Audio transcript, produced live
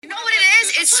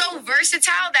it's so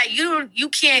versatile that you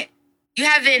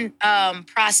haven't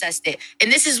processed it.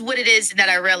 And this is what it is that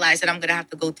I realized that I'm gonna have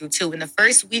to go through too. In the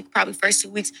first week, probably first 2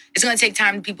 weeks, it's gonna take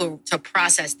time for people to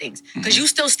process things. Because you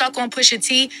still stuck on Pusha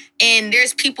T, and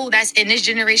there's people that's in this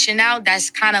generation now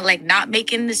that's kind of like not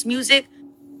making this music.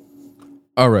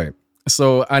 All right.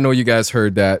 So I know you guys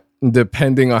heard that.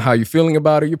 Depending on how you're feeling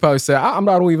about it, you probably say, I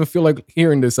don't even feel like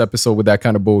hearing this episode with that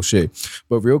kind of bullshit.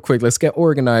 But real quick, let's get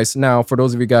organized. Now, for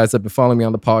those of you guys that have been following me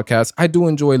on the podcast, I do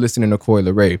enjoy listening to Coi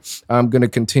Leray. I'm going to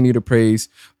continue to praise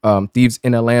Thieves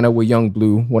in Atlanta with Young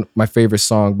Blue, my favorite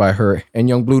song by her and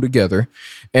Young Blue together.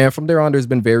 And from there on, there's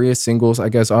been various singles.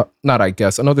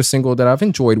 Another single that I've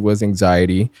enjoyed was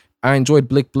Anxiety. I enjoyed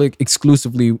Blick Blick,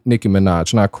 exclusively Nicki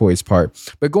Minaj, not Coi's part.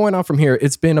 But going on from here,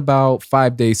 it's been about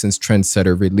 5 days since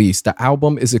Trendsetter released. The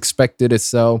album is expected to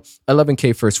sell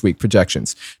 11K first week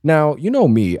projections. Now, you know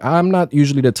me, I'm not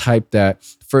usually the type that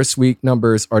first week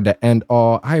numbers are the end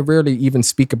all. I rarely even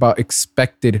speak about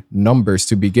expected numbers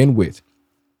to begin with.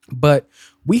 But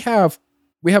we have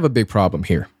a big problem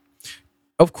here.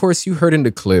 Of course, you heard in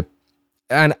the clip,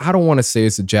 and I don't want to say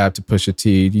it's a jab to Pusha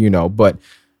T, but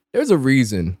there's a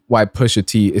reason why Pusha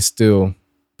T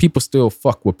people still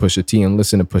fuck with Pusha T and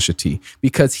listen to Pusha T,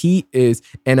 because he is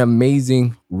an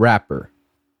amazing rapper.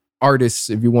 Artist,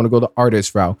 if you want to go the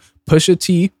artist route. Pusha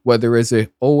T, whether it's an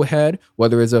old head,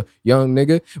 whether it's a young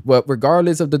nigga, but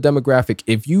regardless of the demographic,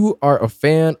 if you are a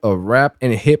fan of rap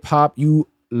and hip hop, you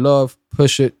love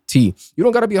Pusha T. You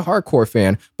don't got to be a hardcore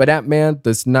fan, but that man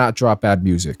does not drop bad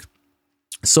music.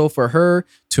 So for her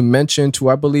to mention to,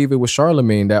 I believe it was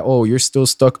Charlemagne, that, oh, you're still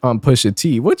stuck on Pusha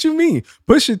T. What you mean?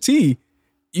 Pusha T,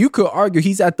 you could argue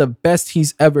he's at the best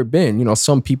he's ever been.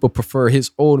 Some people prefer his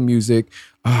old music.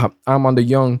 I'm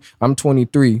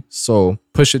 23. So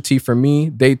Pusha T for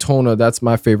me, Daytona, that's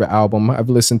my favorite album.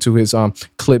 I've listened to his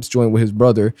clips joined with his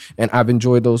brother, and I've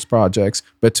enjoyed those projects.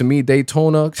 But to me,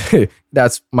 Daytona,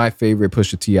 that's my favorite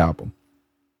Pusha T album.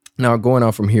 Now, going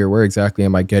on from here, where exactly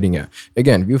am I getting at?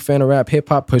 Again, if you're a fan of rap, hip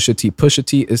hop, Pusha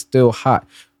T is still hot,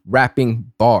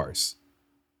 rapping bars.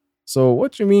 So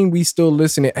what you mean we still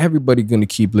listening? Everybody going to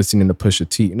keep listening to Pusha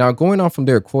T. Now, going on from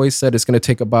there, Coi said it's going to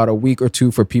take about a week or two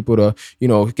for people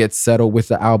to, get settled with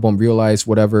the album, realize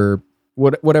whatever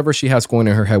she has going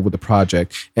in her head with the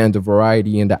project and the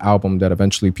variety in the album that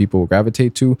eventually people will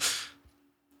gravitate to.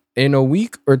 In a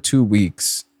week or 2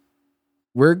 weeks,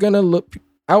 we're going to look...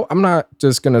 I'm not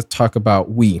just going to talk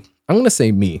about we. I'm going to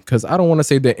say me, because I don't want to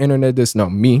say the internet this. No,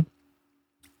 me.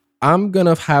 I'm going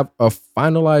to have a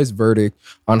finalized verdict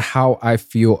on how I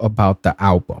feel about the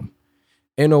album.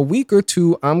 In a week or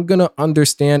two, I'm going to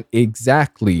understand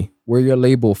exactly where your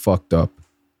label fucked up,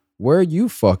 where you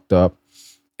fucked up,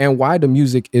 and why the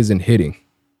music isn't hitting.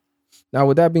 Now,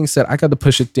 with that being said, I got the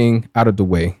Pusha thing out of the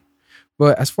way.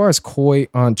 But as far as Coi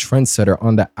on Trendsetter,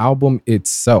 on the album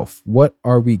itself, what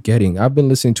are we getting? I've been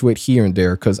listening to it here and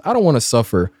there because I don't want to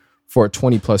suffer for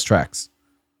 20 plus tracks.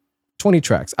 20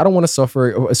 tracks. I don't want to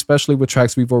suffer, especially with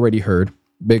tracks we've already heard.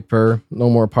 Big Purr, No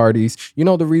More Parties.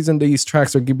 The reason these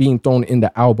tracks are being thrown in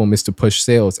the album is to push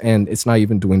sales, and it's not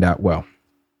even doing that well.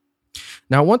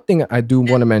 Now, one thing I do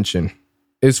want to mention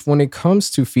is when it comes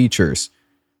to features,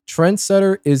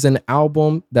 Trendsetter is an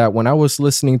album that when I was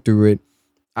listening through it,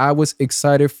 I was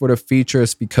excited for the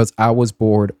features because I was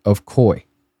bored of Coi.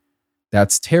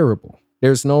 That's terrible.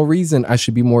 There's no reason I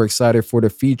should be more excited for the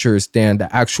features than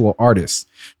the actual artists.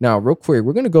 Now, real quick,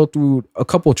 we're going to go through a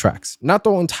couple tracks. Not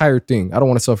the entire thing. I don't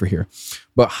want to suffer here.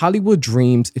 But Hollywood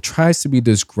Dreams, it tries to be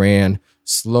this grand,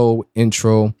 slow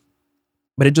intro,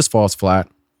 but it just falls flat.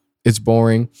 It's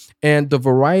boring. And the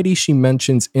variety she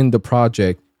mentions in the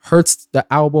project hurts the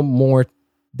album more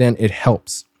than it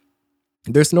helps.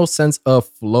 There's no sense of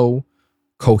flow,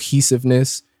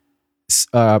 cohesiveness,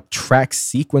 track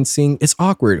sequencing. It's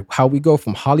awkward how we go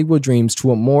from Hollywood Dreams to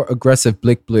a more aggressive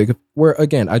Blick Blick, where,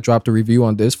 again, I dropped a review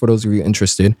on this for those of you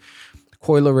interested.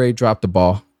 Coi Leray dropped the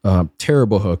ball.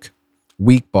 Terrible hook,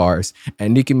 weak bars,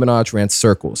 and Nicki Minaj ran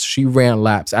circles. She ran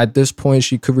laps. At this point,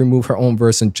 she could remove her own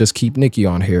verse and just keep Nicki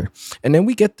on here. And then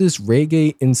we get this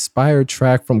reggae-inspired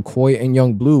track from Coi and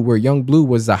Young Blue, where Young Blue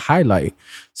was the highlight.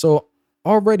 So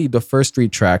already the first 3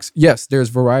 tracks, yes, there's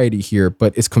variety here,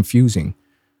 but it's confusing.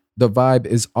 The vibe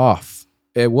is off.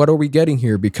 And what are we getting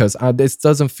here? Because this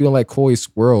doesn't feel like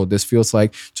Coi's world. This feels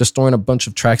like just throwing a bunch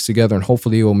of tracks together and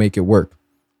hopefully it will make it work.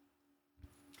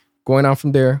 Going on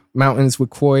from there, Mountains with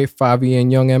Coi, Favi,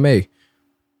 and Young M.A.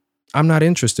 I'm not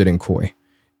interested in Coi.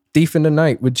 Thief in the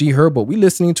Night with G Herbo. We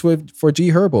listening to it for G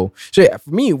Herbo. Shit, for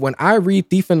me, when I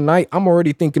read Thief in the Night, I'm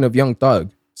already thinking of Young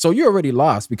Thug. So you're already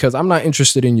lost because I'm not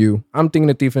interested in you. I'm thinking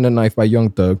of Thief in the Night by Young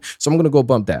Thug. So I'm going to go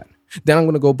bump that. Then I'm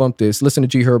gonna go bump this, listen to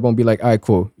G Herbo and be like, all right,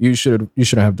 cool. You shouldn't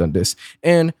have done this.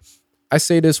 And I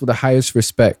say this with the highest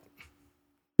respect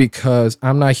because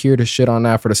I'm not here to shit on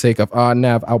Nav for the sake of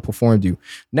Nav outperformed you.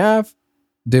 Nav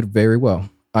did very well.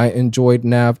 I enjoyed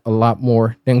Nav a lot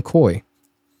more than Coi.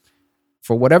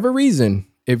 For whatever reason,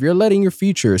 if you're letting your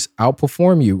features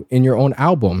outperform you in your own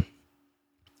album,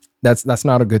 that's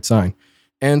not a good sign.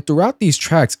 And throughout these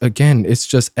tracks, again, it's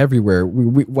just everywhere.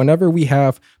 Whenever we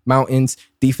have mountains,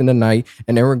 deep in the night,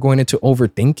 and then we're going into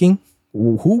overthinking,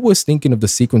 who was thinking of the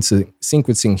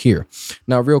sequencing here?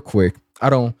 Now, real quick,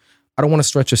 I don't want to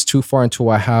stretch this too far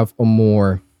until I have a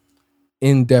more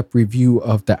in-depth review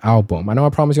of the album. I know I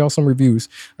promised y'all some reviews.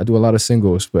 I do a lot of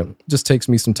singles, but it just takes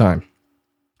me some time.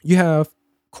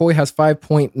 Coi has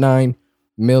 5.9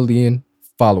 million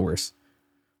followers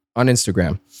on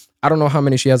Instagram. I don't know how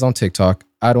many she has on TikTok.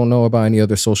 I don't know about any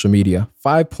other social media.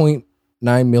 5.9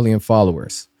 million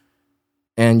followers.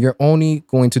 And you're only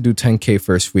going to do 10K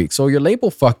first week. So your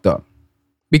label fucked up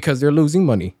because they're losing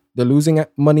money. They're losing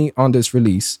money on this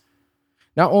release.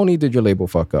 Not only did your label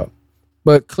fuck up,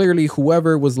 but clearly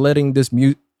whoever was letting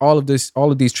all of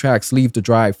these tracks leave the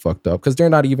drive fucked up because they're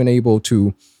not even able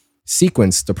to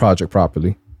sequence the project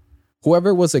properly.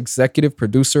 Whoever was executive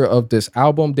producer of this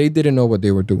album, they didn't know what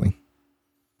they were doing.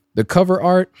 The cover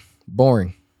art,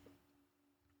 boring.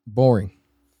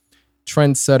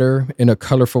 Trendsetter in a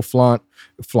colorful font.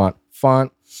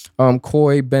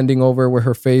 Coi bending over with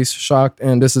her face shocked.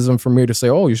 And this isn't for me to say,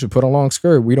 oh, you should put a long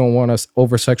skirt. We don't want to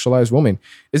over-sexualize women.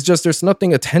 It's just there's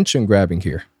nothing attention grabbing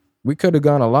here. We could have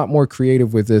gone a lot more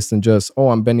creative with this than just, oh,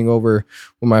 I'm bending over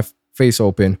with my face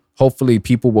open. Hopefully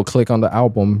people will click on the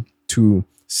album to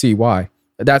see why.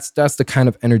 That's the kind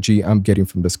of energy I'm getting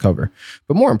from this cover.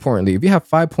 But more importantly, if you have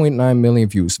 5.9 million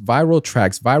views, viral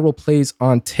tracks, viral plays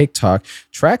on TikTok,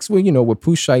 tracks with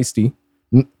Pusha T,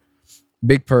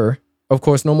 Big Purr, of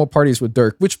course, No More Parties with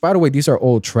Dirk, which, by the way, these are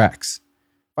old tracks.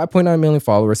 5.9 million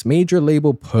followers, major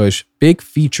label push, big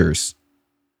features,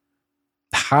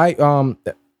 high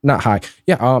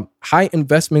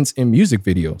investments in music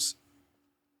videos.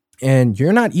 And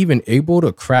you're not even able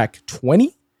to crack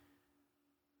 20?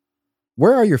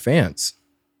 Where are your fans?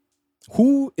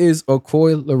 Who is a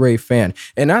Coi Leray fan?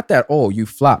 And not that, oh, you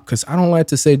flop, because I don't like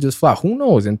to say just flop. Who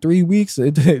knows? In 3 weeks,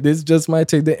 this just might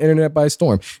take the internet by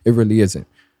storm. It really isn't.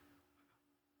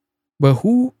 But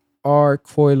who are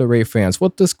Coi Leray fans?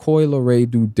 What does Coi Leray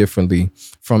do differently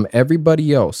from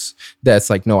everybody else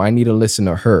that's like, no, I need to listen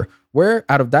to her? Where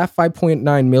out of that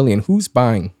 5.9 million, who's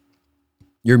buying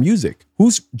your music?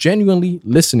 Who's genuinely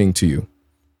listening to you?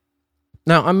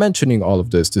 Now, I'm mentioning all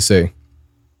of this to say,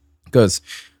 because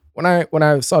when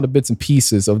I saw the bits and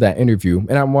pieces of that interview,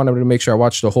 and I wanted to make sure I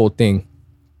watched the whole thing,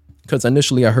 because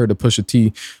initially I heard the Pusha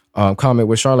T comment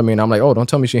with Charlamagne. I'm like, oh, don't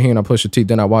tell me she hanging on Pusha T.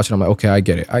 Then I watched it. I'm like, okay, I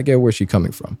get it. I get where she's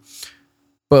coming from.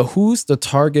 But who's the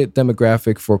target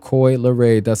demographic for Coi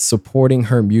Leray that's supporting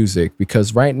her music?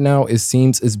 Because right now it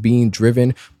seems it's being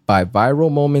driven by viral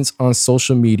moments on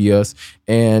social medias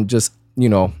and just,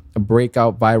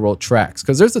 breakout viral tracks.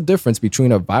 Because there's a difference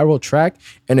between a viral track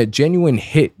and a genuine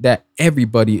hit that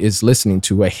everybody is listening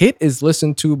to. A hit is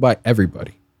listened to by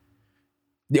everybody.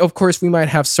 Of course, we might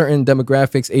have certain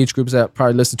demographics, age groups that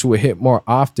probably listen to a hit more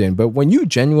often. But when you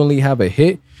genuinely have a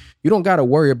hit, you don't got to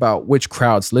worry about which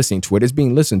crowd's listening to it. It's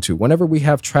being listened to. Whenever we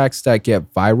have tracks that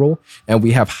get viral and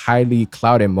we have highly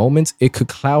clouded moments, it could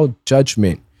cloud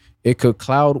judgment. It could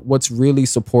cloud what's really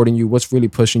supporting you, what's really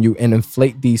pushing you, and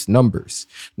inflate these numbers.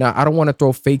 Now, I don't want to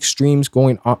throw fake streams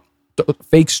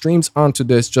onto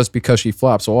this just because she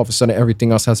flopped. So all of a sudden,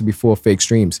 everything else has to be full of fake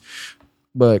streams.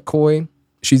 But Coi,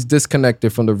 she's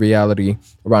disconnected from the reality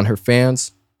around her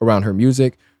fans, around her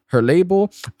music, her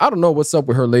label. I don't know what's up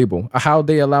with her label, how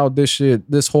they allowed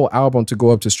this whole album to go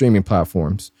up to streaming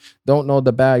platforms. Don't know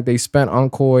the bag they spent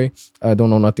on Coi. I don't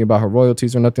know nothing about her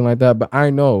royalties or nothing like that, but I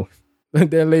know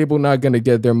their label not going to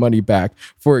get their money back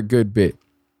for a good bit.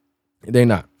 They're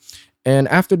not. And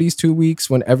after these 2 weeks,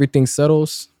 when everything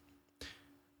settles,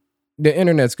 the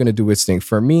internet's going to do its thing.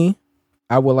 For me,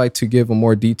 I would like to give a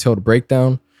more detailed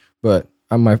breakdown, but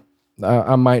I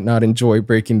might not enjoy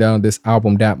breaking down this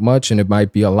album that much, and it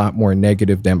might be a lot more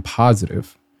negative than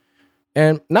positive.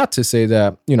 And not to say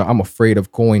that, I'm afraid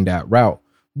of going that route,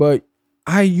 but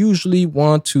I usually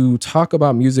want to talk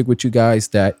about music with you guys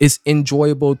that is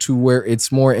enjoyable to where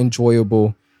it's more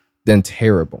enjoyable than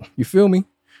terrible. You feel me?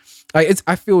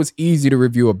 I feel it's easy to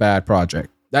review a bad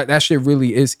project. That shit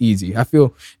really is easy. I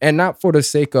feel, and not for the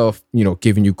sake of,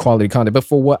 giving you quality content, but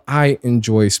for what I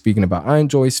enjoy speaking about. I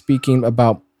enjoy speaking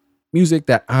about music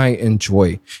that I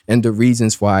enjoy and the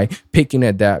reasons why, picking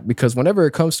at that, because whenever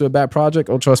it comes to a bad project,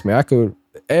 oh, trust me,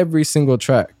 every single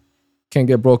track can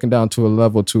get broken down to a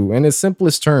level 2. In its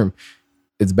simplest term,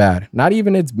 it's bad. Not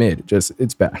even it's mid, just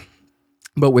it's bad.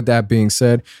 But with that being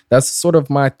said, that's sort of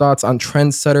my thoughts on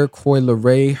Trendsetter, Coi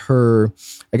Leray, her,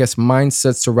 I guess,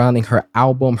 mindset surrounding her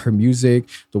album, her music,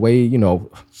 the way, you know,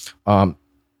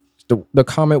 the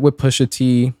comment with Pusha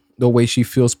T, the way she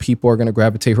feels people are going to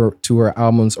gravitate to her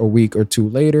albums a week or two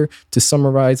later. To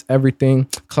summarize everything,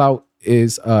 clout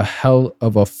is a hell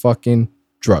of a fucking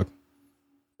drug.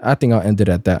 I think I'll end it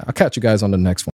at that. I'll catch you guys on the next one.